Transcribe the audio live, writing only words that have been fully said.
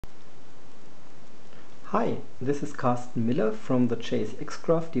Hi, this is Carsten Miller from the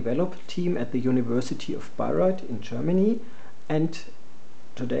JSXGraph developer team at the University of Bayreuth in Germany, and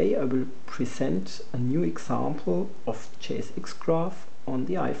today I will present a new example of JSXGraph on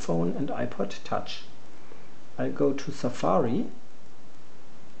the iPhone and iPod Touch. I'll go to Safari,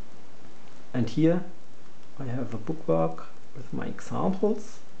 and here I have a bookmark with my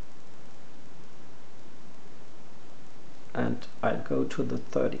examples, and I'll go to the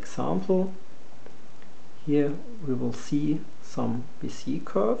third example. Here we will see some BC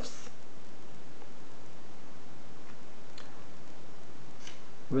curves.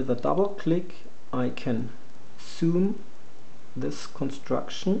 With a double click I can zoom this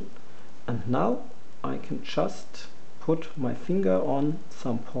construction, and now I can just put my finger on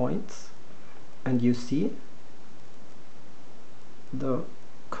some points, and you see the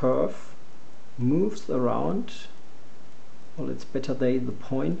curve moves around. Well, it's better the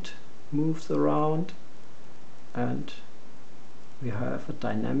point moves around, and we have a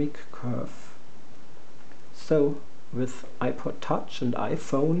dynamic curve. So with iPod Touch and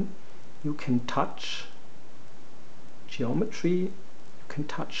iPhone you can touch geometry, you can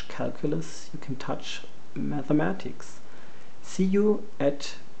touch calculus, you can touch mathematics. See you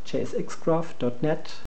at jsxgraph.net.